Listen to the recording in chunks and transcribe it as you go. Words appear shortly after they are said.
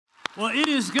Well, it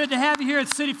is good to have you here at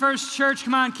City First Church.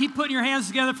 Come on, keep putting your hands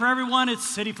together for everyone. It's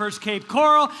City First Cape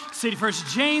Coral, City First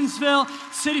Janesville,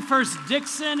 City First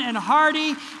Dixon and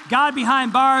Hardy, God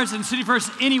Behind Bars, and City First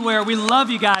Anywhere. We love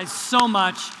you guys so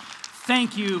much.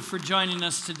 Thank you for joining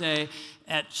us today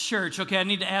at church. Okay, I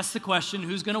need to ask the question,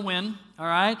 who's going to win? All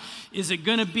right. Is it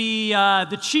going to be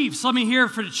the Chiefs? Let me hear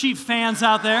for the Chief fans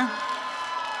out there.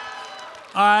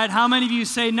 All right, how many of you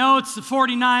say no, it's the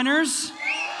 49ers?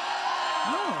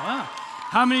 Oh, wow.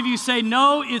 How many of you say,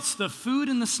 no, it's the food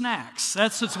and the snacks?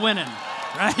 That's what's winning,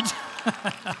 right?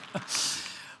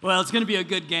 Well, it's going to be a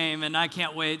good game, and I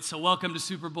can't wait. So welcome to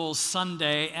Super Bowl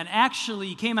Sunday. And actually,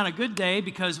 you came on a good day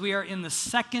because we are in the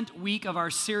second week of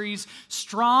our series,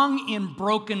 Strong in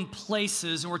Broken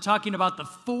Places. And we're talking about the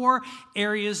 4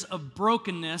 areas of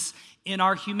brokenness in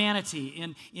our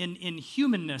humanity, in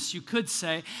humanness, you could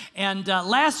say. And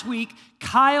last week,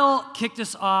 Kyle kicked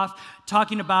us off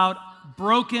talking about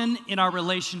broken in our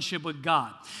relationship with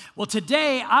God. Well,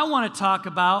 today I want to talk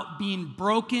about being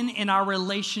broken in our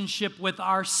relationship with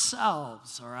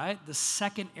ourselves, all right? The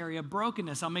second area of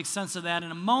brokenness. I'll make sense of that in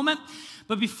a moment.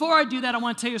 But before I do that, I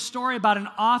want to tell you a story about an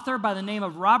author by the name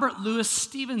of Robert Louis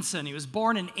Stevenson. He was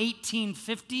born in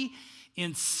 1850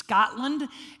 in Scotland,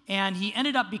 and he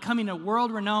ended up becoming a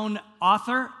world-renowned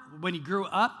author when he grew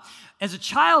up. As a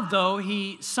child, though,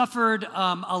 he suffered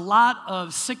a lot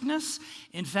of sickness.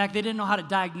 In fact, they didn't know how to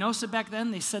diagnose it back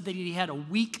then. They said that he had a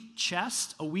weak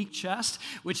chest,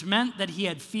 which meant that he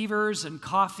had fevers and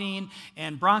coughing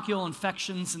and bronchial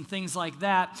infections and things like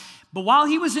that. But while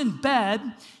he was in bed,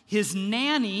 his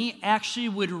nanny actually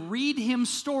would read him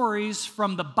stories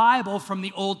from the Bible, from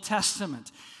the Old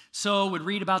Testament. So would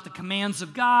read about the commands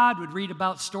of God, would read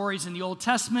about stories in the Old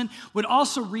Testament, would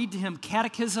also read to him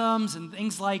catechisms and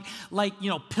things like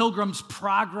Pilgrim's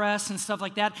Progress and stuff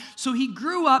like that. So he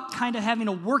grew up kind of having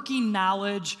a working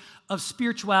knowledge of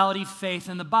spirituality, faith,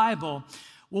 and the Bible.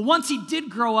 Well, once he did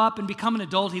grow up and become an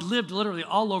adult, he lived literally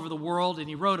all over the world, and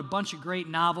he wrote a bunch of great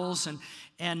novels,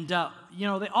 and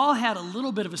they all had a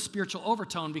little bit of a spiritual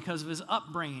overtone because of his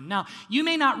upbringing. Now, you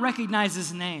may not recognize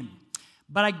his name,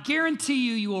 but I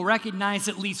guarantee you will recognize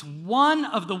at least one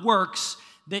of the works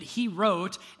that he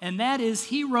wrote, and that is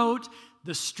he wrote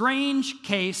The Strange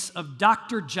Case of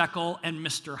Dr. Jekyll and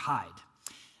Mr. Hyde.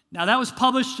 Now, that was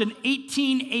published in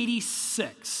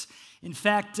 1886. In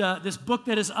fact, this book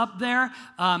that is up there,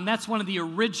 that's one of the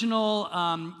original,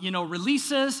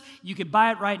 releases. You could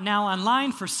buy it right now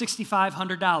online for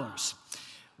 $6,500,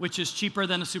 which is cheaper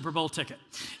than a Super Bowl ticket.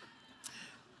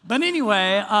 But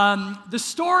anyway, the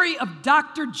story of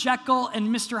Dr. Jekyll and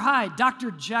Mr. Hyde.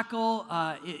 Dr. Jekyll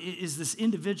is this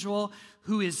individual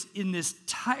who is in this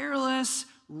tireless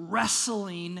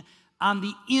wrestling on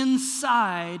the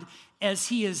inside as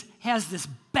he has this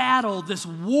battle, this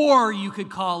war, you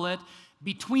could call it,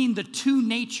 between the two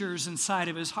natures inside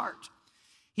of his heart.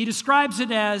 He describes it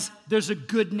as there's a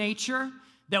good nature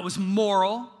that was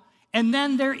moral, and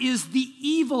then there is the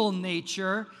evil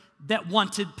nature that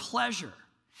wanted pleasure.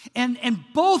 And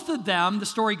both of them, the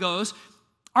story goes,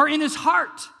 are in his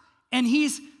heart. And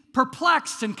he's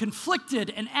perplexed and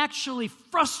conflicted and actually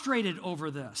frustrated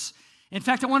over this. In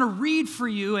fact, I want to read for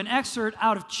you an excerpt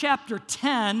out of chapter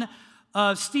 10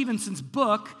 of Stevenson's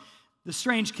book, The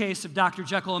Strange Case of Dr.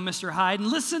 Jekyll and Mr. Hyde. And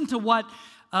listen to what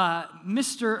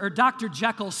Dr.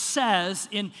 Jekyll says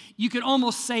you could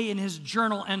almost say in his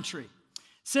journal entry. It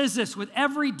says this: with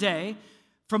every day,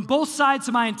 from both sides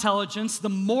of my intelligence, the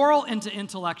moral and the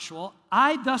intellectual,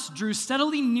 I thus drew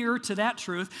steadily nearer to that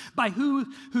truth by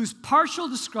whose partial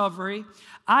discovery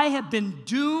I have been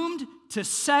doomed to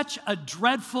such a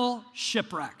dreadful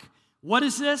shipwreck. What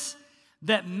is this?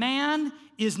 That man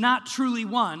is not truly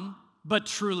one, but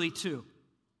truly two.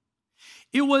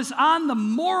 It was on the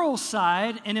moral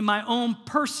side and in my own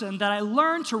person that I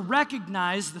learned to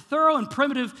recognize the thorough and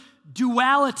primitive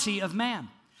duality of man.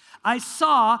 I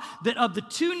saw that of the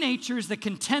two natures that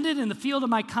contended in the field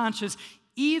of my conscience,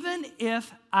 even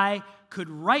if I could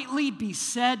rightly be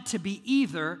said to be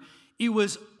either, it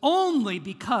was only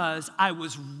because I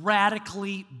was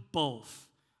radically both.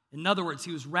 In other words,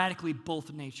 he was radically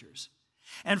both natures.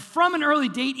 And from an early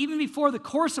date, even before the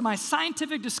course of my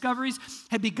scientific discoveries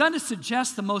had begun to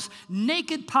suggest the most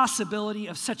naked possibility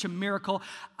of such a miracle,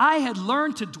 I had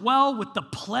learned to dwell with the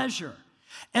pleasure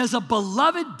as a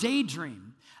beloved daydream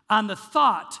on the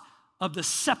thought of the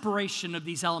separation of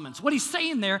these elements. What he's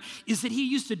saying there is that he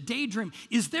used to daydream.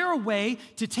 Is there a way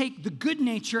to take the good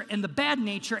nature and the bad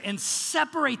nature and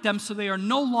separate them so they are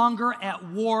no longer at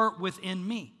war within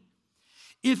me?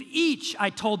 If each, I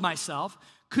told myself,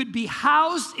 could be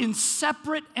housed in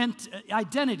separate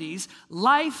identities,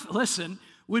 life, listen,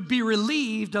 would be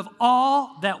relieved of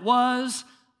all that was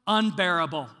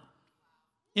unbearable.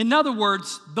 In other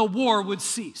words, the war would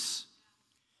cease.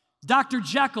 Dr.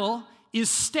 Jekyll is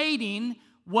stating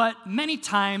what many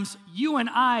times you and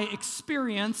I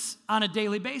experience on a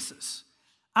daily basis.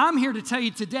 I'm here to tell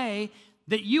you today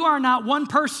that you are not one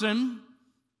person,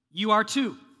 you are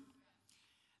two.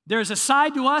 There's a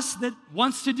side to us that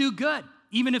wants to do good,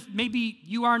 even if maybe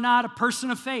you are not a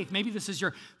person of faith. Maybe this is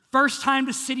your first time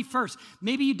to City First.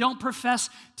 Maybe you don't profess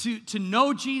to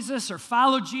know Jesus or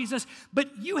follow Jesus, but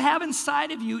you have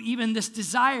inside of you even this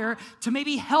desire to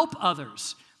maybe help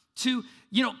others, to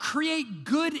create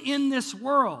good in this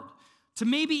world, to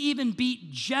maybe even be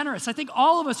generous. I think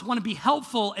all of us want to be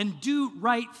helpful and do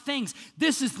right things.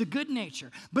 This is the good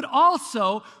nature. But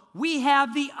also, we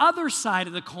have the other side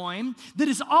of the coin that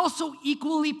is also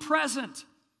equally present.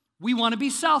 We want to be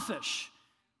selfish.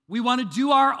 We want to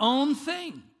do our own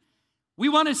thing. We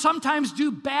want to sometimes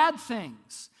do bad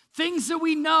things, things that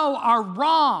we know are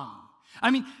wrong.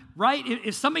 I mean, right?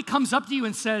 If somebody comes up to you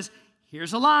and says,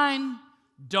 here's a line,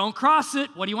 don't cross it,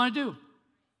 what do you want to do?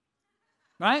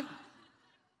 Right?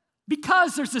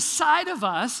 Because there's a side of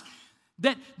us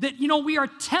that we are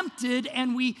tempted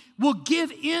and we will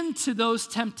give in to those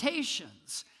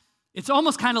temptations. It's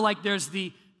almost kind of like there's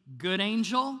the good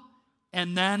angel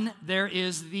and then there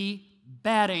is the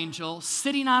bad angel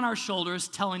sitting on our shoulders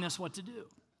telling us what to do.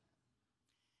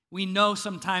 We know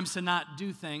sometimes to not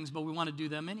do things, but we want to do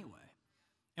them anyway.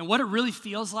 And what it really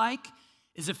feels like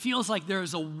is it feels like there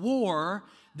is a war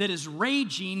that is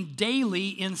raging daily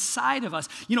inside of us.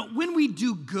 When we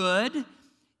do good,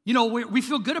 we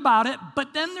feel good about it,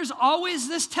 but then there's always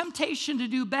this temptation to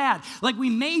do bad. Like we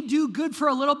may do good for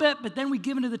a little bit, but then we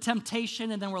give into the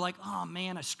temptation and then we're like, oh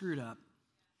man, I screwed up.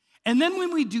 And then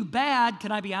when we do bad,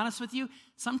 can I be honest with you?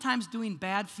 Sometimes doing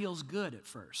bad feels good at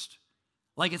first.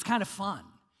 Like it's kind of fun.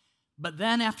 But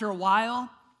then after a while,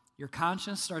 your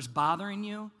conscience starts bothering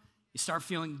you. You start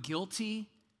feeling guilty.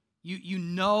 You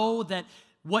know that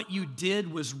what you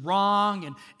did was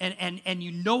wrong, and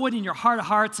you know it in your heart of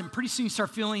hearts, and pretty soon you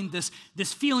start feeling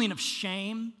this feeling of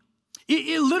shame.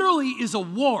 It literally is a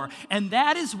war, and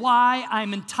that is why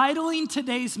I'm entitling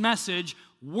today's message,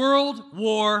 World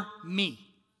War Me.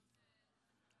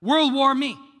 World War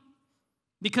Me.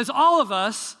 Because all of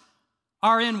us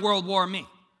are in World War Me.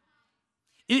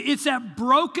 It's that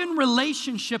broken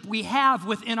relationship we have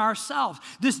within ourselves,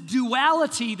 this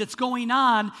duality that's going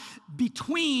on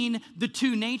between the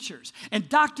two natures. And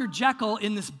Dr. Jekyll,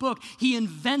 in this book, he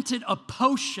invented a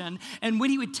potion, and when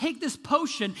he would take this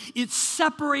potion, it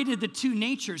separated the two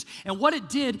natures. And what it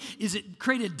did is it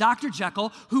created Dr.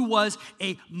 Jekyll, who was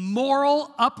a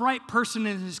moral, upright person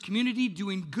in his community,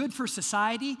 doing good for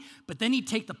society, but then he'd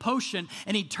take the potion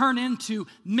and he'd turn into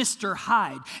Mr.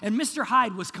 Hyde. And Mr.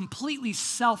 Hyde was completely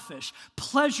selfish,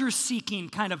 pleasure-seeking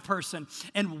kind of person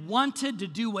and wanted to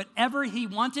do whatever he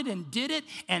wanted and did it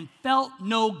and felt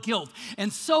no guilt.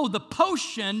 And so the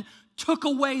potion took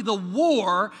away the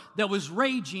war that was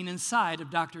raging inside of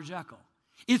Dr. Jekyll.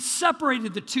 It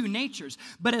separated the two natures.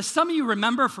 But as some of you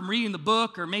remember from reading the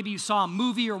book, or maybe you saw a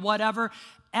movie or whatever,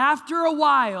 after a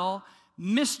while,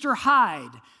 Mr. Hyde,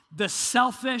 the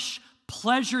selfish,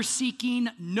 pleasure-seeking,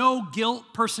 no-guilt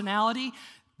personality,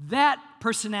 that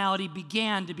personality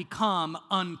began to become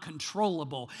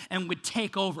uncontrollable and would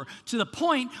take over to the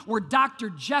point where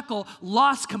Dr. Jekyll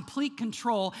lost complete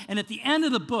control, and at the end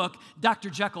of the book,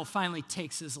 Dr. Jekyll finally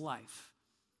takes his life.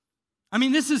 I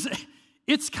mean,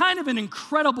 it's kind of an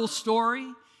incredible story.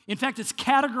 In fact, it's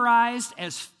categorized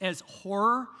as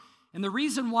horror, and the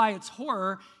reason why it's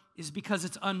horror is because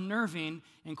it's unnerving,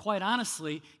 and quite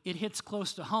honestly, it hits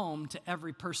close to home to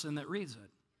every person that reads it.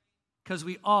 Because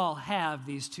we all have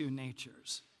these two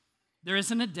natures. There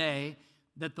isn't a day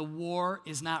that the war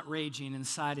is not raging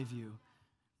inside of you.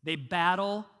 They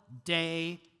battle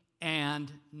day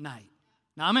and night.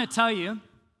 Now, I'm going to tell you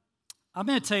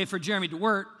for Jeremy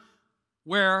DeWeerdt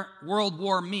where World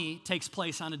War Me takes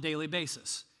place on a daily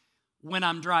basis. When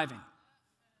I'm driving.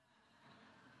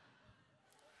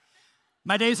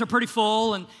 My days are pretty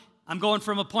full, and I'm going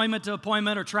from appointment to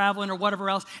appointment or traveling or whatever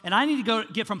else, and I need to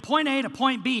get from point A to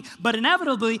point B, but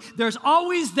inevitably, there's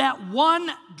always that one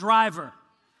driver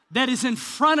that is in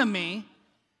front of me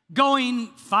going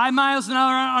 5 miles an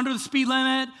hour under the speed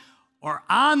limit or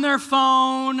on their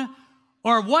phone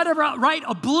or whatever, right?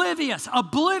 Oblivious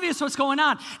what's going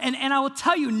on. And I will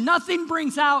tell you, nothing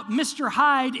brings out Mr.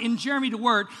 Hyde in Jeremy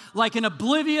DeWeerdt like an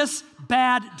oblivious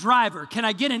bad driver. Can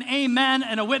I get an amen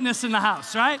and a witness in the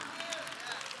house, right?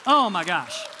 Oh my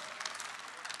gosh.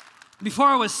 Before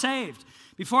I was saved,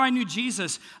 Before I knew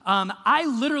Jesus, I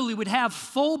literally would have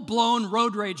full-blown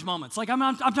road rage moments. Like I'm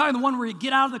talking the one where you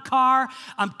get out of the car,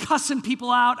 I'm cussing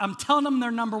people out, I'm telling them they're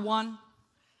number one.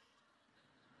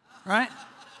 Right?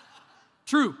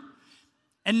 True.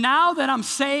 And now that I'm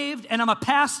saved and I'm a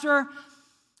pastor,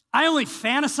 I only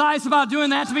fantasize about doing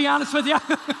that, to be honest with you.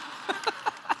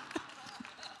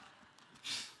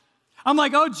 I'm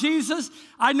like, oh, Jesus,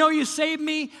 I know you saved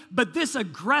me, but this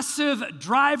aggressive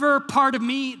driver part of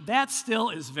me, that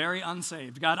still is very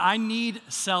unsaved. God, I need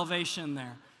salvation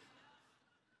there.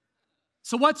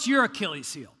 So what's your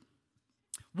Achilles heel?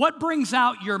 What brings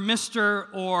out your Mr.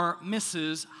 or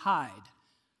Mrs. Hyde?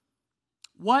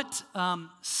 What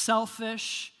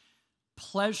selfish,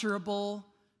 pleasurable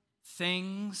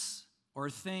things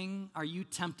or thing are you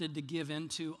tempted to give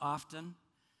into often?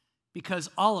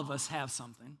 Because all of us have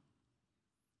something.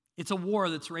 It's a war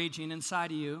that's raging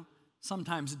inside of you,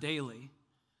 sometimes daily.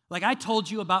 Like I told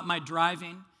you about my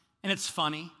driving, and it's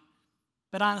funny,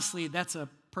 but honestly, that's a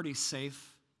pretty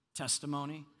safe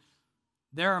testimony.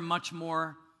 There are much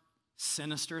more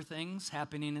sinister things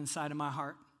happening inside of my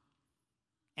heart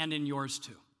and in yours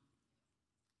too.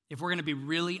 If we're going to be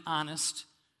really honest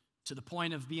to the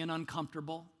point of being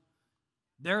uncomfortable,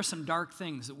 there are some dark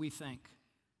things that we think,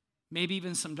 maybe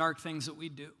even some dark things that we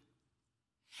do.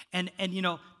 And you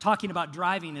know, talking about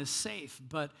driving is safe,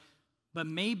 but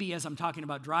maybe as I'm talking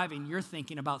about driving, you're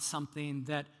thinking about something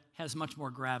that has much more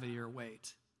gravity or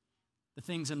weight. The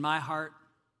things in my heart,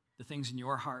 the things in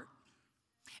your heart.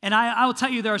 And I will tell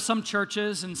you, there are some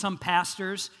churches and some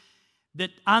pastors that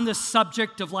on this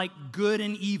subject of like good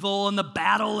and evil and the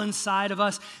battle inside of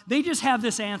us, they just have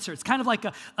this answer. It's kind of like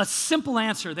a simple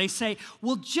answer. They say,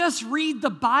 well, just read the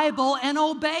Bible and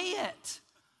obey it.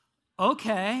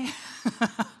 Okay.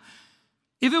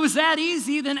 If it was that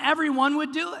easy, then everyone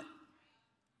would do it.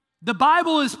 The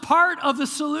Bible is part of the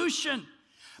solution,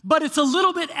 but it's a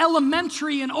little bit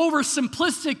elementary and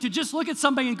oversimplistic to just look at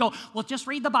somebody and go, well, just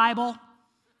read the Bible.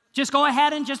 Just go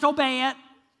ahead and just obey it,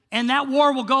 and that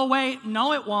war will go away.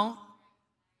 No, it won't.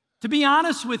 To be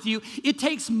honest with you, it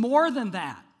takes more than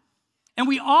that. And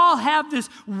we all have this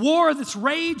war that's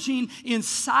raging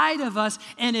inside of us.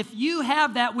 And if you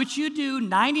have that, which you do,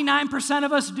 99%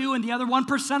 of us do, and the other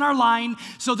 1% are lying.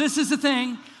 So this is the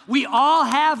thing. We all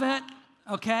have it,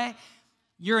 okay?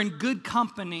 You're in good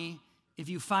company if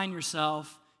you find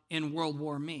yourself in World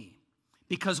War Me.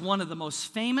 Because one of the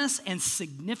most famous and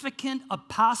significant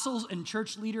apostles and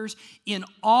church leaders in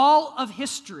all of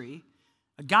history,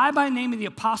 a guy by the name of the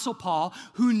Apostle Paul,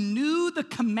 who knew the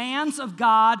commands of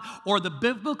God or the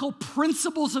biblical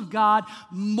principles of God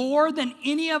more than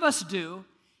any of us do,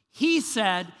 he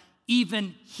said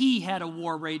even he had a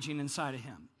war raging inside of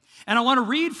him. And I want to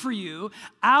read for you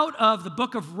out of the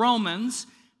book of Romans,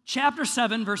 chapter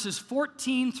 7, verses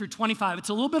 14 through 25. It's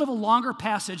a little bit of a longer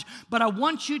passage, but I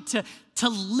want you to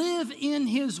live in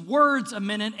his words a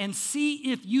minute and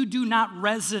see if you do not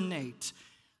resonate,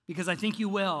 because I think you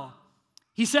will.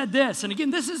 He said this, and again,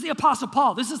 this is the Apostle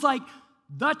Paul. This is like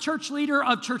the church leader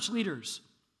of church leaders.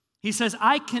 He says,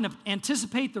 I can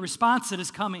anticipate the response that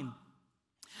is coming.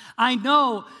 I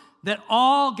know that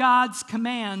all God's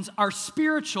commands are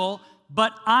spiritual,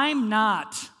 but I'm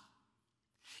not.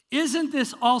 Isn't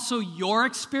this also your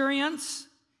experience?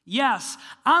 Yes,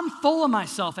 I'm full of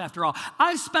myself after all.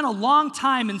 I've spent a long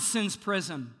time in sin's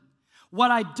prison. What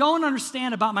I don't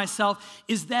understand about myself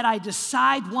is that I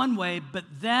decide one way, but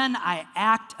then I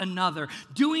act another,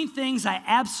 doing things I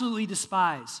absolutely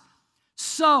despise.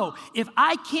 So, if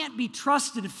I can't be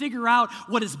trusted to figure out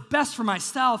what is best for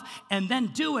myself and then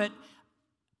do it,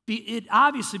 it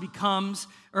obviously becomes,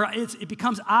 it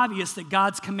becomes obvious that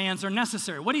God's commands are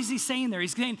necessary. What is he saying there?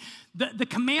 He's saying the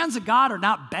commands of God are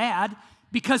not bad,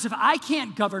 because if I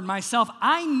can't govern myself,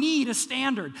 I need a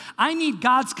standard. I need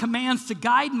God's commands to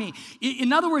guide me.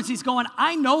 In other words, he's going,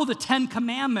 I know the 10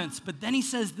 commandments, but then he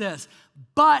says this,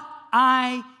 but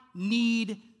I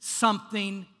need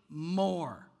something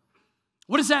more.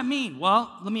 What does that mean?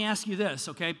 Well, let me ask you this,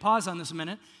 okay? Pause on this a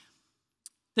minute.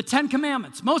 The 10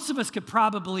 commandments, most of us could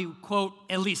probably quote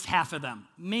at least half of them.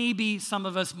 Maybe some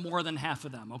of us more than half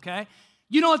of them, okay?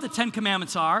 You know what the 10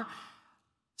 commandments are.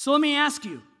 So let me ask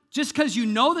you, just because you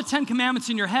know the 10 commandments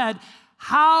in your head,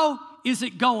 how is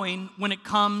it going when it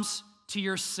comes to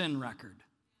your sin record?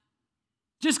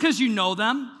 Just because you know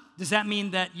them, does that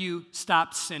mean that you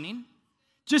stopped sinning?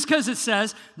 Just because it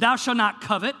says, thou shalt not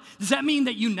covet, does that mean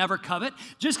that you never covet?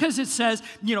 Just because it says,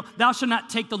 thou shalt not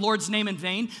take the Lord's name in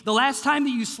vain, the last time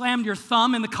that you slammed your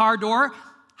thumb in the car door,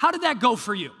 how did that go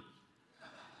for you?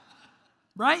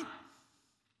 Right?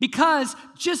 Because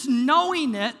just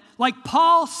knowing it, Like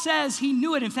Paul says he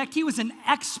knew it. In fact, he was an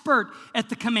expert at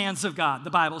the commands of God, the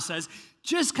Bible says.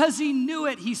 Just because he knew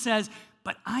it, he says,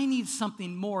 but I need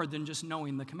something more than just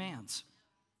knowing the commands.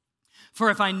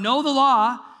 For if I know the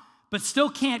law, but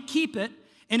still can't keep it,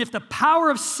 and if the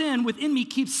power of sin within me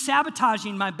keeps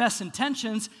sabotaging my best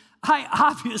intentions, I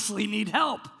obviously need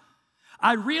help.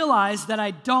 I realize that I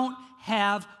don't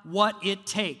have what it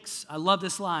takes. I love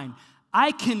this line.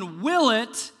 I can will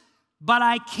it, but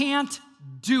I can't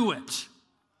do it.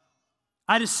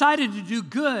 I decided to do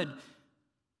good,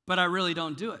 but I really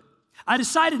don't do it. I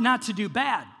decided not to do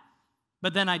bad,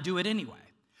 but then I do it anyway.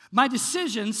 My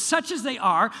decisions, such as they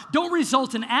are, don't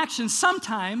result in action.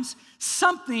 Sometimes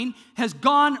something has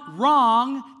gone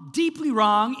wrong, deeply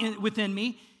wrong within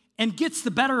me, and gets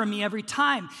the better of me every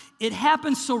time. It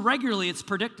happens so regularly, it's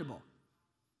predictable.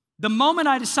 The moment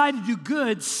I decide to do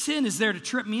good, sin is there to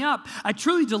trip me up. I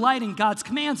truly delight in God's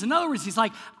commands. In other words, he's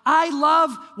like, I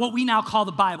love what we now call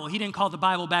the Bible. He didn't call it the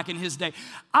Bible back in his day.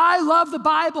 I love the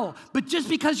Bible, but just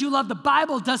because you love the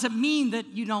Bible doesn't mean that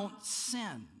you don't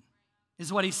sin,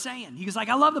 is what he's saying. He's like,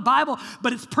 I love the Bible,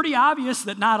 but it's pretty obvious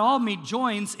that not all of me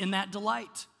joins in that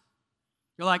delight.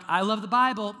 You're like, I love the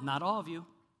Bible, not all of you.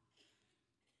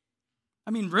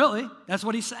 I mean, really, that's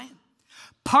what he's saying.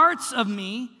 Parts of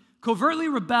me covertly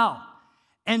rebel,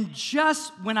 and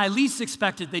just when I least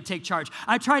expected, they take charge.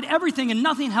 I tried everything and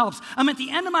nothing helps. I'm at the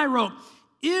end of my rope.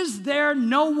 Is there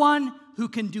no one who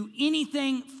can do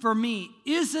anything for me?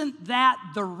 Isn't that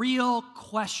the real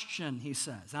question, he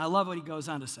says. And I love what he goes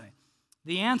on to say.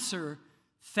 The answer,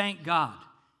 thank God,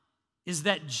 is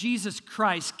that Jesus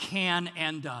Christ can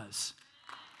and does.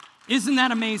 Isn't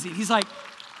that amazing? He's like,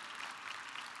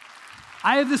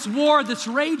 I have this war that's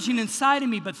raging inside of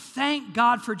me, but thank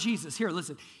God for Jesus. Here,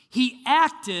 listen. He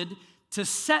acted to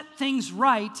set things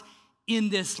right in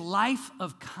this life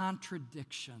of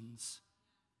contradictions.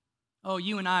 Oh,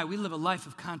 you and I, we live a life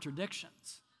of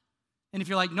contradictions. And if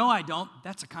you're like, no, I don't,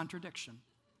 that's a contradiction.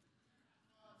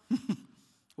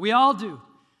 We all do.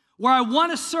 Where I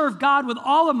want to serve God with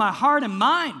all of my heart and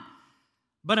mind,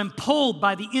 but I'm pulled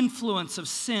by the influence of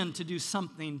sin to do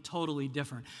something totally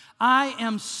different. I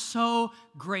am so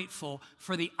grateful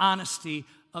for the honesty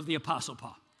of the Apostle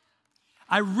Paul.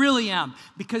 I really am.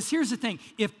 Because here's the thing.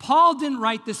 If Paul didn't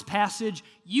write this passage,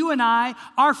 you and I,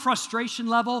 our frustration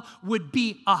level would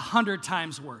be 100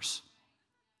 times worse.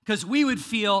 Because we would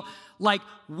feel like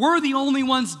we're the only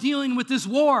ones dealing with this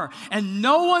war, and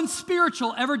no one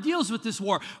spiritual ever deals with this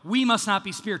war. We must not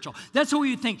be spiritual. That's what we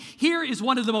would think. Here is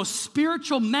one of the most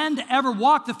spiritual men to ever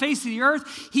walk the face of the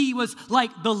earth. He was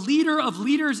like the leader of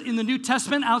leaders in the New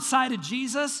Testament outside of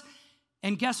Jesus.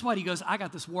 And guess what? He goes, I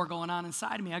got this war going on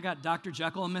inside of me. I got Dr.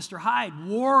 Jekyll and Mr. Hyde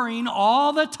warring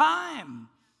all the time.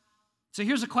 So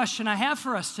here's a question I have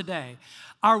for us today.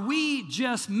 Are we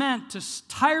just meant to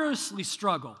tirelessly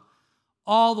struggle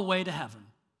all the way to heaven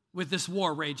with this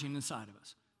war raging inside of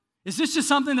us? Is this just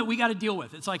something that we got to deal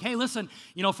with? It's like, hey, listen,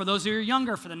 for those of you who are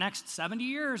younger, for the next 70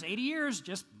 years, 80 years,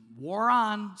 just war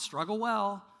on, struggle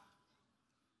well.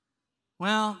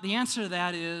 Well, the answer to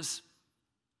that is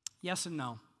yes and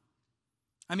no.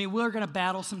 I mean, we're going to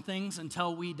battle some things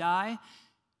until we die.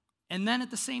 And then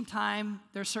at the same time,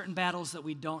 there are certain battles that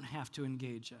we don't have to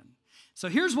engage in. So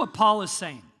here's what Paul is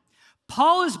saying.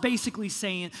 Paul is basically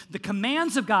saying the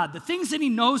commands of God, the things that he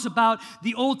knows about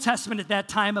the Old Testament at that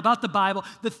time, about the Bible,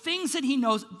 the things that he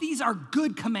knows, these are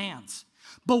good commands.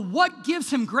 But what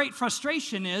gives him great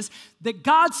frustration is that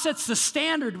God sets the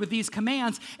standard with these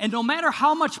commands, and no matter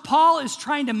how much Paul is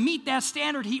trying to meet that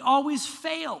standard, he always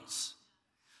fails.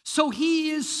 So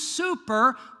he is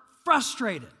super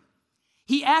frustrated.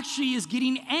 He actually is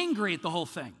getting angry at the whole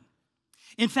thing.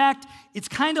 In fact, it's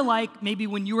kind of like maybe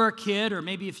when you were a kid, or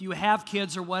maybe if you have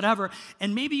kids or whatever,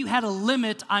 and maybe you had a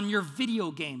limit on your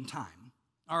video game time,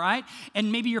 all right?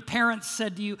 And maybe your parents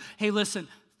said to you, hey, listen,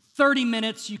 30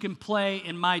 minutes you can play.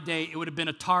 In my day, it would have been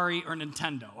Atari or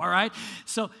Nintendo, all right?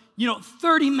 So,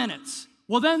 30 minutes.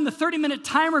 Well, then the 30-minute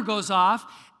timer goes off,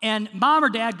 and mom or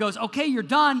dad goes, okay, you're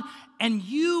done. And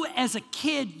you, as a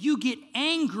kid, you get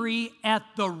angry at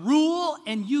the rule,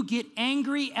 and you get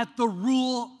angry at the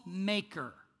rule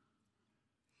maker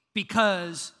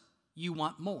because you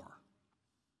want more.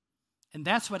 And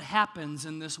that's what happens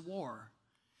in this war.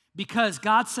 Because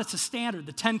God sets a standard,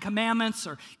 the 10 Commandments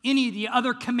or any of the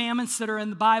other commandments that are in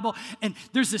the Bible, and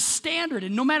there's a standard,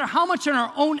 and no matter how much in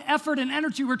our own effort and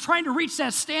energy we're trying to reach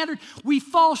that standard, we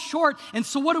fall short. And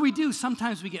so what do?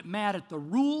 Sometimes we get mad at the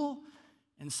rule,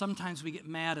 and sometimes we get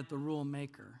mad at the rule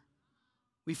maker.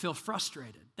 We feel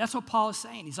frustrated. That's what Paul is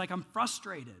saying. He's like, I'm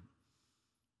frustrated.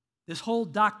 This whole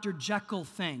Dr. Jekyll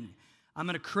thing, I'm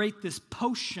going to create this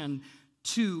potion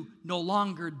to no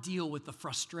longer deal with the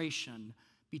frustration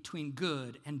between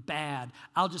good and bad.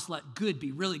 I'll just let good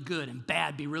be really good and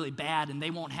bad be really bad, and they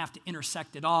won't have to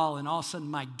intersect at all, and all of a sudden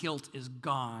my guilt is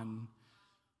gone.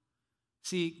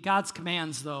 See, God's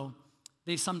commands, though,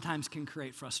 they sometimes can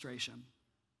create frustration.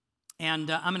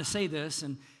 And I'm going to say this,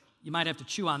 and you might have to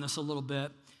chew on this a little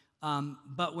bit,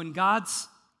 but when God's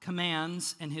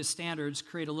commands and his standards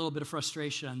create a little bit of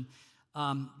frustration,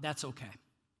 that's okay.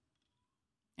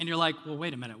 And you're like, well,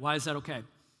 wait a minute, why is that okay?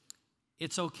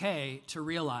 It's okay to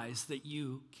realize that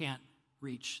you can't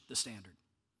reach the standard.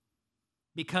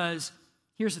 Because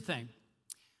here's the thing.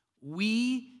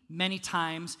 We, many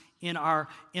times in our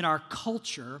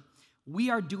culture, we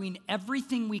are doing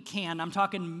everything we can. I'm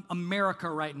talking America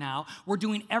right now. We're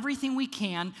doing everything we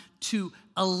can to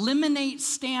eliminate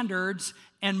standards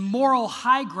and moral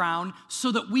high ground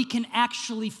so that we can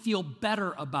actually feel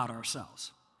better about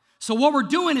ourselves. So what we're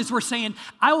doing is we're saying,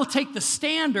 I will take the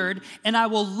standard and I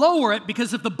will lower it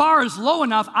because if the bar is low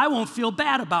enough, I won't feel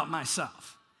bad about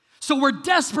myself. So we're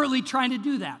desperately trying to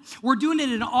do that. We're doing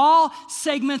it in all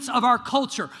segments of our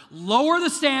culture. Lower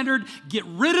the standard, get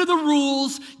rid of the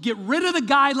rules, get rid of the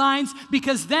guidelines,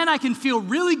 because then I can feel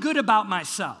really good about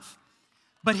myself.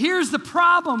 But here's the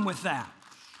problem with that,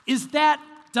 is that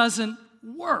doesn't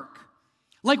work.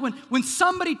 Like when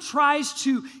somebody tries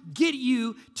to get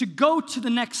you to go to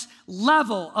the next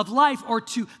level of life or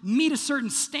to meet a certain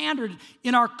standard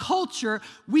in our culture,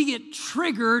 we get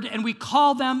triggered and we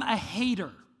call them a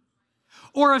hater.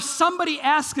 Or if somebody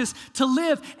asks us to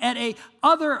live at a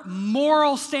other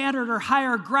moral standard or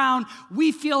higher ground,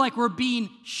 we feel like we're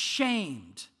being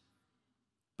shamed.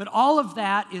 But all of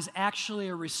that is actually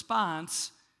a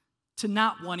response to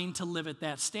not wanting to live at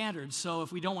that standard. So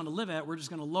if we don't want to live at it, we're just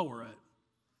going to lower it.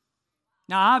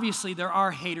 Now, obviously, there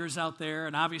are haters out there,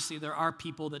 and obviously there are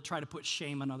people that try to put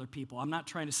shame on other people. I'm not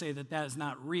trying to say that that is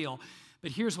not real,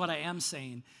 but here's what I am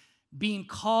saying. Being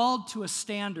called to a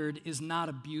standard is not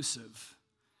abusive,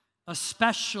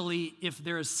 especially if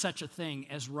there is such a thing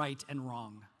as right and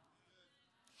wrong.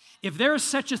 If there is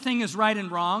such a thing as right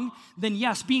and wrong, then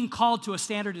yes, being called to a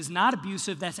standard is not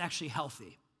abusive, that's actually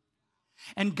healthy.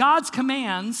 And God's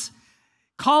commands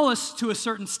call us to a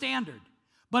certain standard.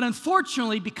 But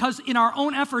unfortunately, because in our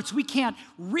own efforts we can't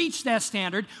reach that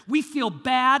standard, we feel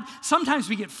bad, sometimes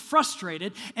we get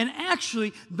frustrated, and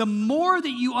actually the more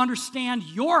that you understand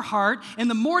your heart and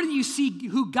the more that you see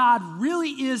who God really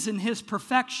is in his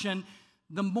perfection,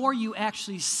 the more you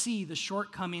actually see the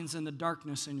shortcomings and the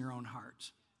darkness in your own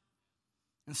heart.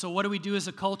 And so what do we do as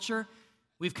a culture?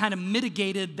 We've kind of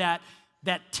mitigated that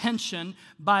tension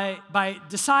by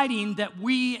deciding that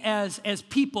we as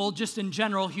people, just in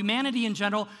general, humanity in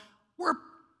general,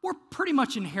 we're pretty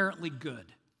much inherently good.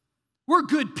 We're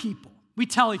good people. We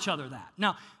tell each other that.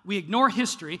 Now, we ignore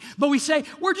history, but we say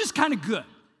we're just kind of good.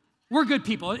 We're good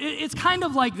people. It's kind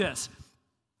of like this.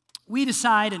 We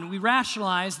decide and we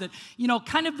rationalize that,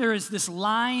 kind of there is this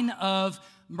line of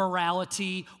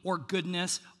morality or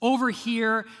goodness. Over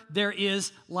here, there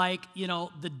is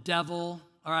the devil.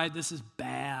 All right, this is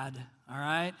bad, all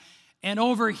right? And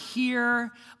over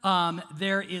here,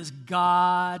 there is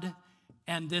God,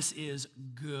 and this is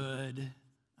good,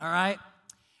 all right?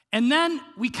 And then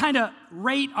we kind of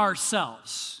rate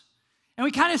ourselves. And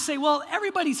we kind of say, well,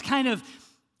 everybody's kind of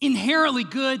inherently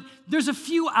good. There's a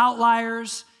few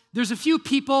outliers. There's a few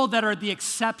people that are the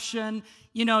exception.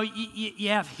 You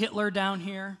have Hitler down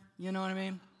here, you know what I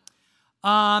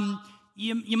mean?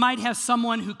 You might have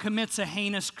someone who commits a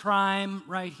heinous crime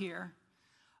right here.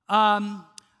 I'm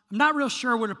not real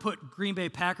sure where to put Green Bay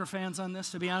Packer fans on this,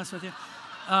 to be honest with you.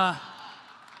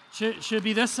 Should it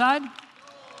be this side?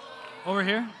 Over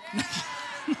here?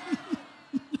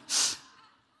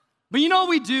 But you know what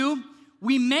we do?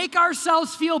 We make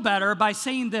ourselves feel better by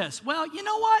saying this. Well, you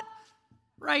know what?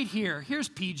 Right here. Here's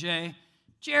PJ.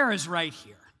 Jer is right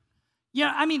here.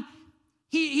 Yeah, I mean,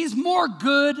 he's more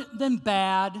good than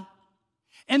bad.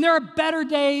 And there are better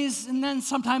days, and then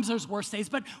sometimes there's worse days,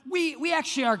 but we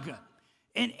actually are good.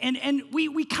 And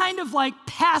we kind of like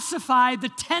pacify the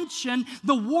tension,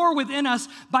 the war within us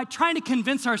by trying to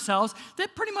convince ourselves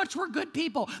that pretty much we're good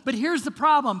people. But here's the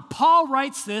problem. Paul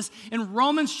writes this in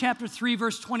Romans chapter 3,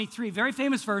 verse 23, very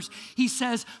famous verse. He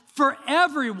says, "For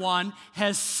everyone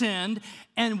has sinned,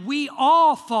 and we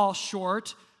all fall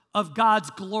short of God's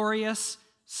glorious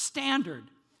standard."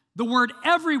 The word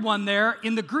everyone there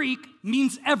in the Greek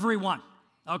means everyone,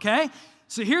 okay?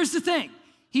 So here's the thing.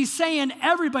 He's saying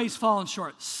everybody's fallen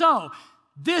short. So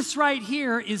this right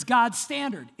here is God's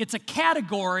standard. It's a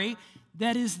category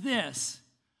that is this: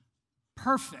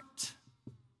 perfect.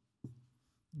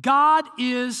 God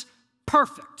is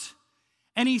perfect.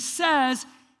 And he says,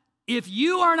 if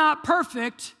you are not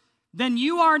perfect, then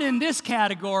you aren't in this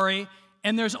category,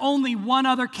 and there's only one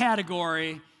other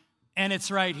category, and it's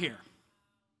right here.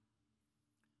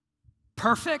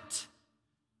 Perfect,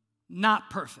 not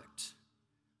perfect.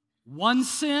 One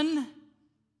sin,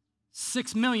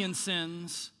 6 million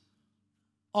sins,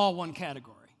 all one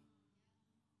category.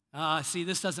 See,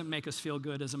 this doesn't make us feel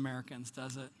good as Americans,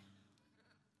 does it?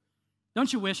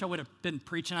 Don't you wish I would have been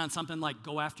preaching on something like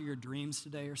go after your dreams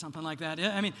today or something like that?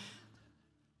 I mean,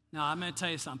 no, I'm going to tell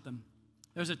you something.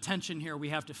 There's a tension here we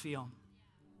have to feel.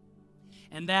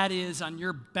 And that is, on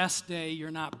your best day,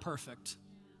 you're not perfect.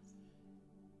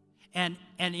 And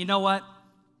you know what?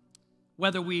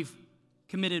 Whether we've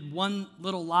committed one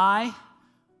little lie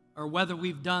or whether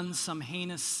we've done some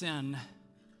heinous sin,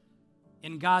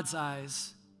 in God's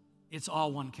eyes, it's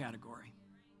all one category.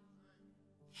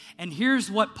 And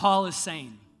here's what Paul is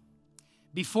saying.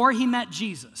 Before he met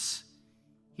Jesus,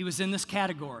 he was in this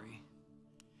category.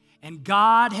 And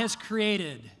God has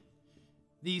created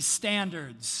these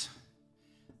standards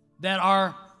that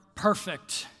are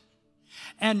perfect.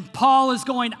 And Paul is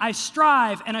going, I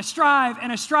strive and I strive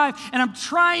and I strive, and I'm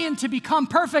trying to become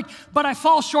perfect, but I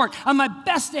fall short. On my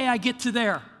best day, I get to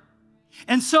there.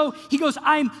 And so he goes,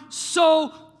 I'm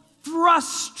so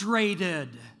frustrated.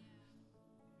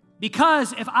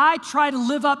 Because if I try to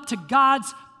live up to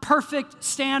God's perfect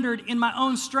standard in my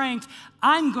own strength,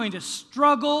 I'm going to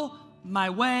struggle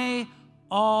my way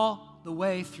all the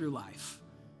way through life.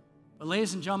 But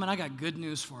ladies and gentlemen, I got good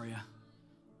news for you.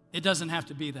 It doesn't have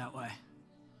to be that way.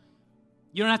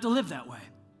 You don't have to live that way.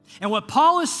 And what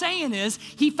Paul is saying is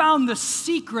he found the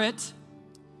secret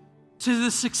to the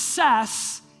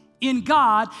success in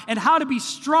God and how to be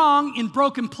strong in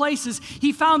broken places.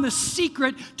 He found the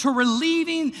secret to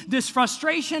relieving this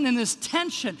frustration and this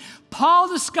tension. Paul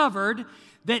discovered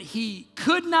that he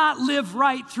could not live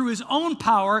right through his own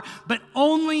power, but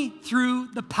only through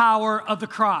the power of the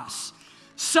cross.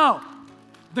 So,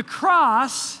 the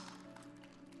cross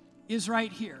is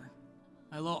right here.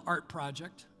 My little art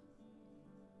project.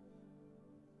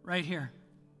 Right here.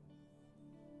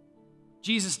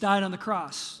 Jesus died on the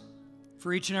cross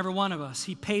for each and every one of us.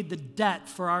 He paid the debt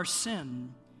for our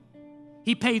sin.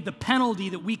 He paid the penalty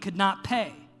that we could not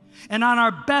pay. And on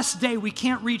our best day, we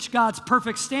can't reach God's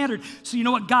perfect standard. So you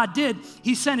know what God did?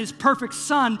 He sent his perfect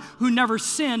son who never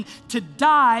sinned to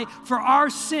die for our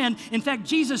sin. In fact,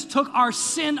 Jesus took our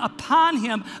sin upon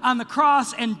him on the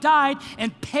cross and died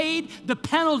and paid the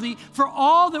penalty for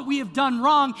all that we have done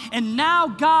wrong. And now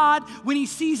God, when he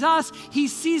sees us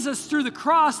through the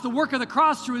cross, the work of the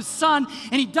cross through his son,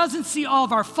 and he doesn't see all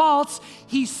of our faults.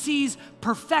 He sees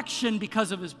perfection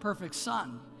because of his perfect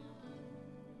son.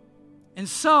 And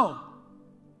so,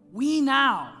 we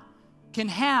now can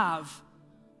have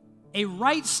a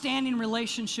right standing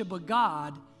relationship with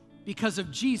God because of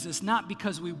Jesus, not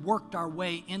because we worked our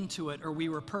way into it or we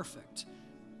were perfect.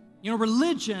 You know,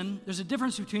 religion, there's a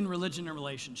difference between religion and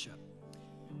relationship.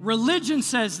 Religion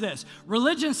says this.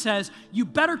 Religion says you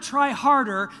better try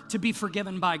harder to be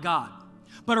forgiven by God.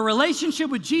 But a relationship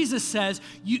with Jesus says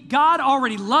God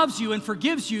already loves you and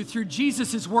forgives you through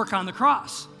Jesus' work on the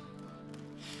cross.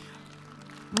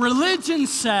 Religion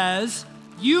says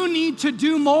you need to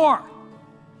do more.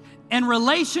 And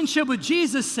relationship with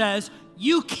Jesus says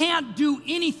you can't do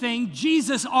anything.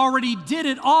 Jesus already did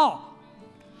it all.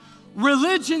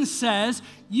 Religion says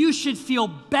you should feel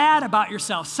bad about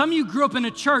yourself. Some of you grew up in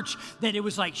a church that it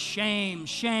was like shame,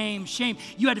 shame, shame.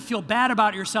 You had to feel bad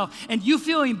about yourself. And you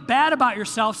feeling bad about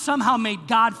yourself somehow made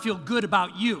God feel good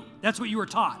about you. That's what you were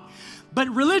taught. But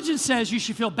religion says you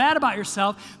should feel bad about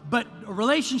yourself, but a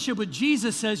relationship with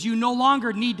Jesus says you no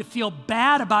longer need to feel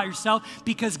bad about yourself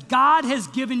because God has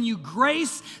given you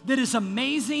grace that is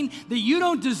amazing, that you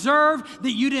don't deserve,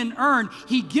 that you didn't earn.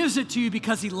 He gives it to you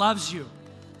because he loves you.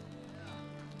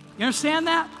 You understand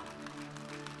that?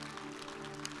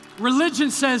 Religion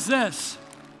says this: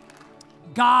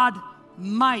 God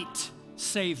might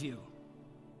save you.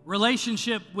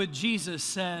 Relationship with Jesus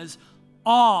says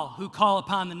all who call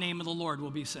upon the name of the Lord will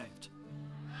be saved.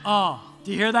 All. Do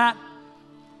you hear that?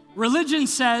 Religion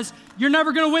says you're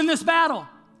never going to win this battle.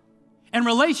 And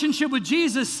relationship with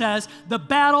Jesus says the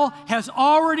battle has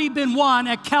already been won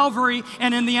at Calvary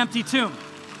and in the empty tomb.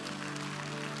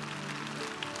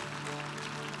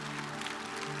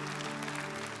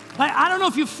 I don't know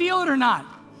if you feel it or not,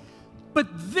 but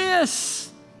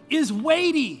this is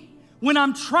weighty. When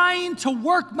I'm trying to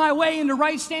work my way into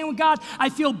right standing with God, I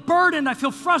feel burdened, I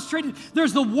feel frustrated.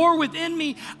 There's the war within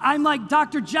me. I'm like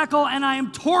Dr. Jekyll, and I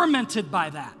am tormented by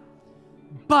that.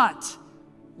 But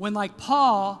when, like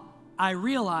Paul, I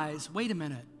realize, wait a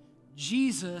minute,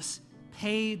 Jesus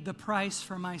paid the price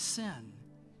for my sin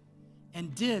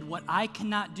and did what I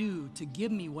cannot do to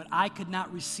give me what I could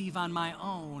not receive on my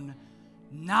own,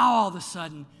 now all of a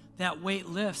sudden that weight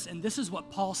lifts. And this is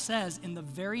what Paul says in the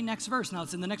very next verse. Now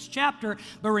it's in the next chapter,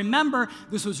 but remember,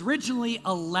 this was originally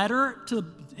a letter to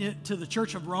the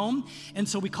church of Rome, and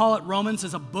so we call it Romans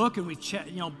as a book, and we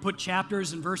put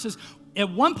chapters and verses. At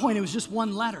one point, it was just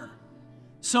one letter.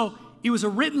 So it was a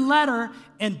written letter,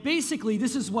 and basically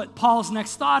this is what Paul's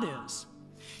next thought is.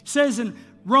 It says in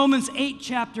Romans 8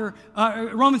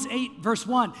 verse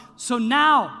 1, so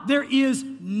now there is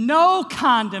no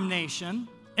condemnation.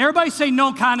 Everybody say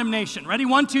no condemnation. Ready?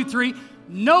 1, 2, 3.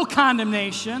 No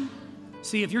condemnation.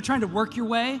 See, if you're trying to work your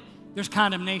way, there's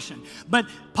condemnation. But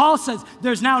Paul says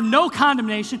there's now no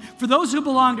condemnation for those who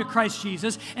belong to Christ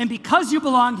Jesus. And because you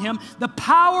belong to him, the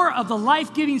power of the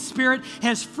life-giving Spirit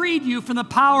has freed you from the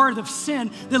power of sin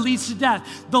that leads to death.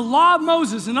 The law of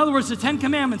Moses, in other words, the Ten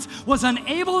Commandments, was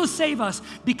unable to save us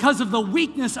because of the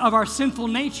weakness of our sinful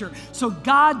nature. So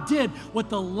God did what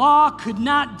the law could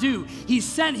not do. He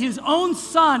sent his own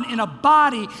Son in a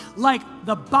body like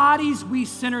the bodies we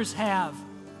sinners have.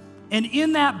 And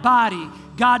in that body,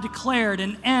 God declared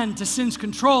an end to sin's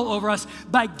control over us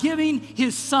by giving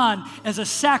his Son as a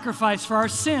sacrifice for our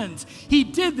sins. He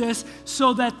did this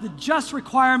so that the just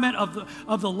requirement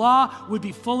of the law would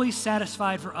be fully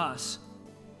satisfied for us,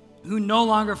 who no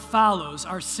longer follows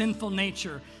our sinful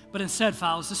nature, but instead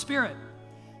follows the Spirit.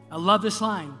 I love this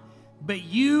line. But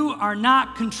you are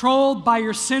not controlled by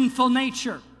your sinful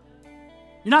nature.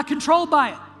 You're not controlled by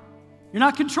it. You're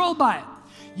not controlled by it.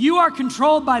 You are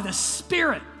controlled by the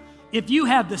Spirit if you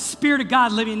have the Spirit of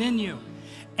God living in you.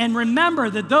 And remember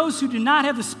that those who do not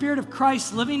have the Spirit of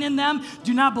Christ living in them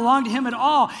do not belong to him at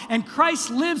all. And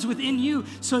Christ lives within you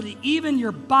so that even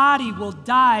your body will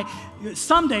die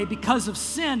someday because of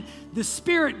sin. The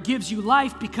Spirit gives you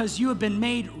life because you have been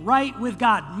made right with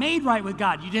God. Made right with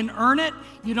God. You didn't earn it.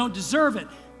 You don't deserve it.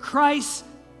 Christ's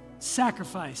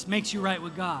sacrifice makes you right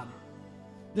with God.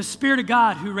 The Spirit of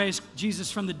God who raised Jesus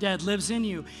from the dead lives in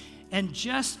you. And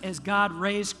just as God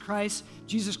raised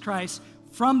Jesus Christ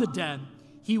from the dead,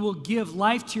 he will give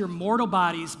life to your mortal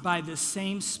bodies by the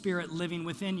same Spirit living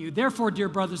within you. Therefore, dear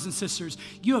brothers and sisters,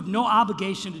 you have no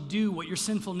obligation to do what your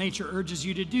sinful nature urges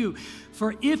you to do.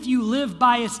 For if you live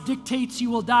by its dictates, you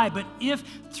will die. But if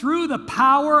through the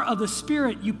power of the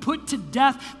Spirit you put to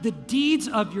death the deeds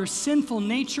of your sinful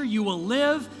nature, you will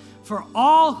live. For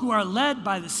all who are led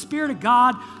by the Spirit of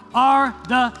God are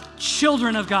the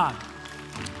children of God.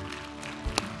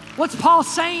 What's Paul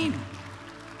saying?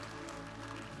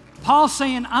 Paul's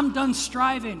saying, I'm done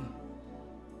striving.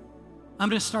 I'm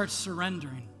going to start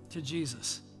surrendering to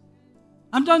Jesus.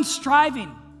 I'm done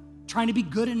striving, trying to be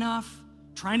good enough,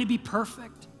 trying to be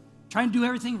perfect, trying to do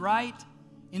everything right.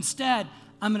 Instead,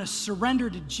 I'm going to surrender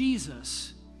to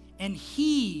Jesus, and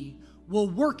he will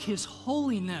work his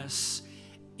holiness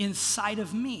inside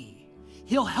of me.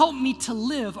 He'll help me to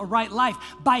live a right life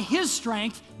by his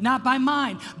strength, not by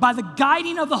mine, by the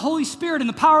guiding of the Holy Spirit and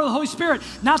the power of the Holy Spirit,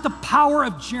 not the power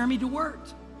of Jeremy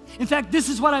DeWeerdt. In fact, this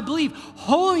is what I believe.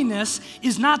 Holiness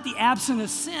is not the absence of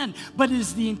sin, but it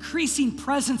is the increasing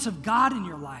presence of God in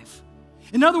your life.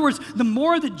 In other words, the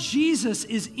more that Jesus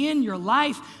is in your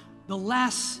life, the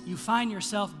less you find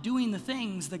yourself doing the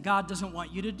things that God doesn't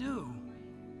want you to do.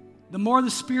 The more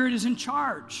the Spirit is in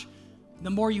charge, the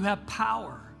more you have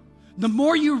power. The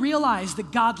more you realize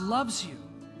that God loves you.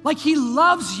 Like he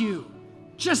loves you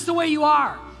just the way you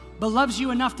are, but loves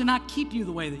you enough to not keep you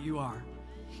the way that you are.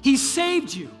 He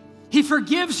saved you. He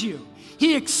forgives you.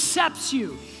 He accepts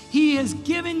you. He has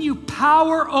given you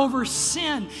power over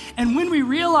sin. And when we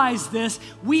realize this,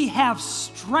 we have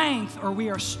strength, or we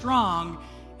are strong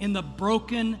in the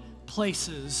broken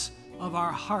places of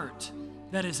our heart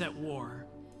that is at war.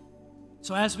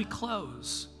 So as we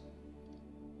close,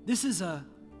 this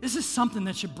is something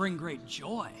that should bring great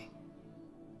joy,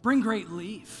 bring great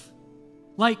relief.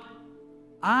 Like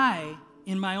I,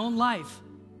 in my own life,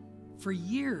 for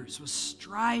years was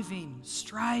striving.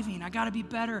 I got to be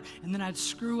better, and then I'd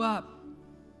screw up.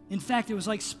 In fact, it was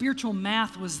like spiritual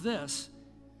math was this.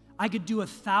 I could do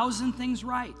 1,000 things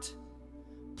right,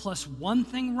 plus one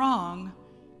thing wrong,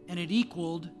 and it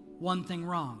equaled one thing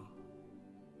wrong.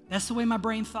 That's the way my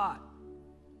brain thought.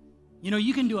 You know,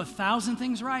 you can do 1,000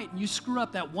 things right, and you screw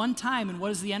up that one time, and what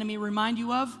does the enemy remind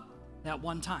you of? That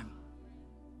one time.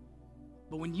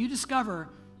 But when you discover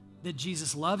that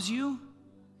Jesus loves you,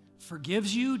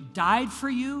 forgives you, died for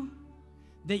you,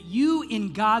 that you,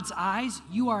 in God's eyes,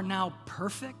 you are now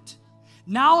perfect,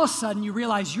 Now all of a sudden you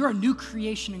realize you're a new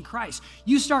creation in Christ.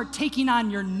 You start taking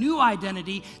on your new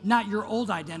identity, not your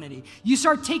old identity. You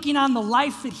start taking on the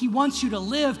life that he wants you to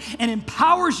live and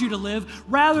empowers you to live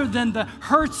rather than the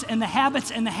hurts and the habits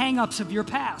and the hang-ups of your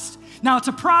past. Now, it's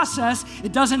a process.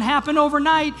 It doesn't happen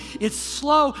overnight. It's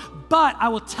slow. But I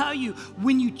will tell you,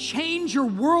 when you change your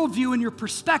worldview and your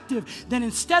perspective, then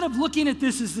instead of looking at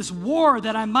this as this war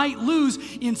that I might lose,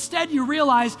 instead you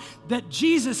realize that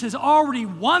Jesus has already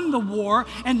won the war,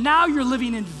 and now you're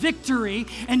living in victory,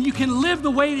 and you can live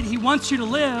the way that he wants you to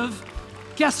live.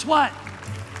 Guess what?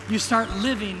 You start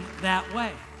living that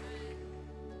way.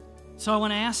 So I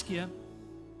want to ask you,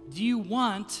 do you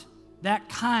want that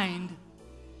kind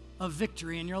of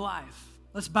victory in your life?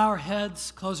 Let's bow our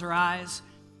heads, close our eyes.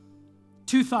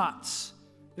 Two thoughts.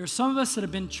 There's some of us that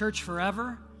have been in church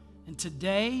forever, and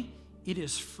today it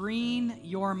is freeing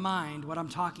your mind what I'm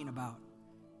talking about,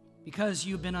 because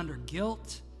you've been under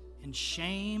guilt and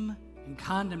shame and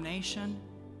condemnation,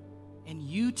 and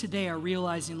you today are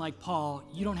realizing, like Paul,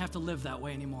 you don't have to live that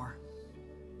way anymore.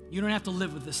 You don't have to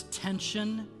live with this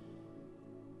tension,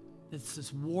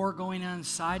 this war going on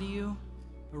inside of you,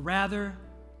 but rather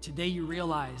today you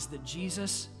realize that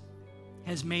Jesus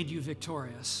has made you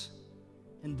victorious.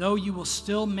 And though you will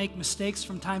still make mistakes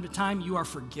from time to time, you are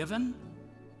forgiven.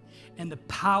 And the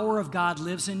power of God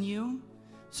lives in you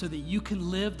so that you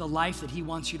can live the life that he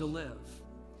wants you to live.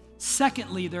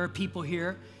 Secondly, there are people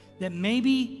here that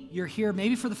maybe you're here,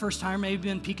 maybe for the first time, maybe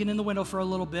been peeking in the window for a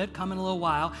little bit, coming a little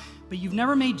while, but you've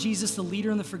never made Jesus the leader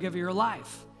and the forgiver of your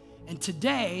life. And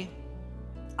today,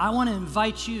 I want to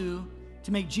invite you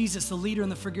to make Jesus the leader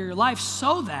and the forgiver of your life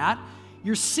so that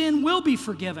your sin will be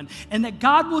forgiven and that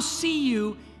God will see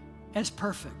you as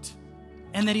perfect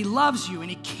and that he loves you and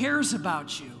he cares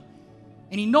about you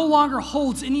and he no longer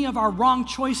holds any of our wrong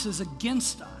choices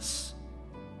against us.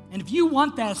 And if you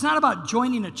want that, it's not about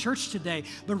joining a church today,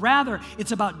 but rather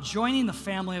it's about joining the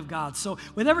family of God. So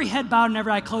with every head bowed and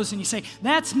every eye closed, and you say,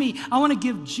 that's me. I want to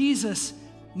give Jesus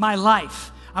my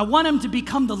life. I want him to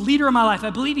become the leader of my life.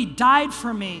 I believe he died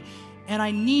for me, and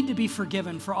I need to be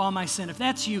forgiven for all my sin. If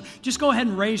that's you, just go ahead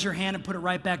and raise your hand and put it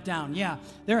right back down. Yeah,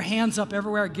 there are hands up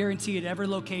everywhere, I guarantee you, at every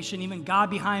location, even God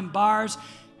Behind Bars,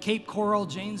 Cape Coral,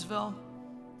 Janesville,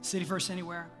 City First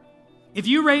Anywhere. If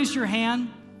you raised your hand,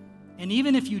 and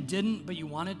even if you didn't, but you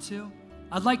wanted to,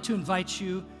 I'd like to invite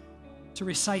you to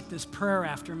recite this prayer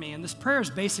after me. And this prayer is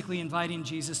basically inviting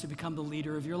Jesus to become the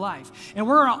leader of your life. And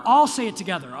we're going to all say it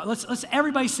together. Let's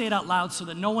everybody say it out loud so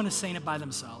that no one is saying it by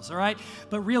themselves, all right?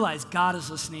 But realize God is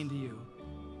listening to you.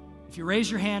 If you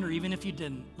raise your hand or even if you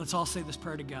didn't, let's all say this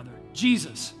prayer together.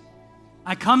 Jesus,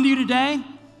 I come to you today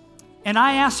and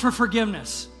I ask for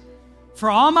forgiveness for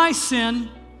all my sin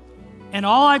and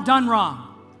all I've done wrong.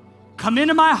 Come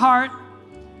into my heart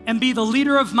and be the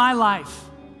leader of my life.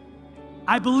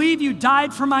 I believe you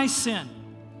died for my sin.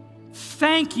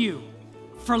 Thank you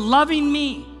for loving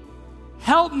me.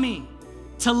 Help me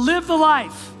to live the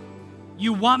life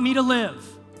you want me to live.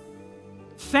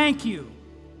 Thank you.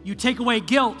 You take away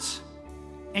guilt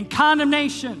and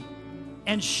condemnation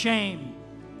and shame,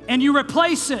 and you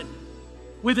replace it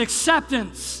with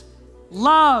acceptance,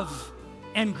 love,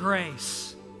 and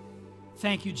grace.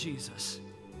 Thank you, Jesus.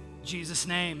 In Jesus'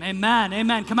 name, amen,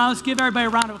 amen. Come on, let's give everybody a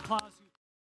round of applause.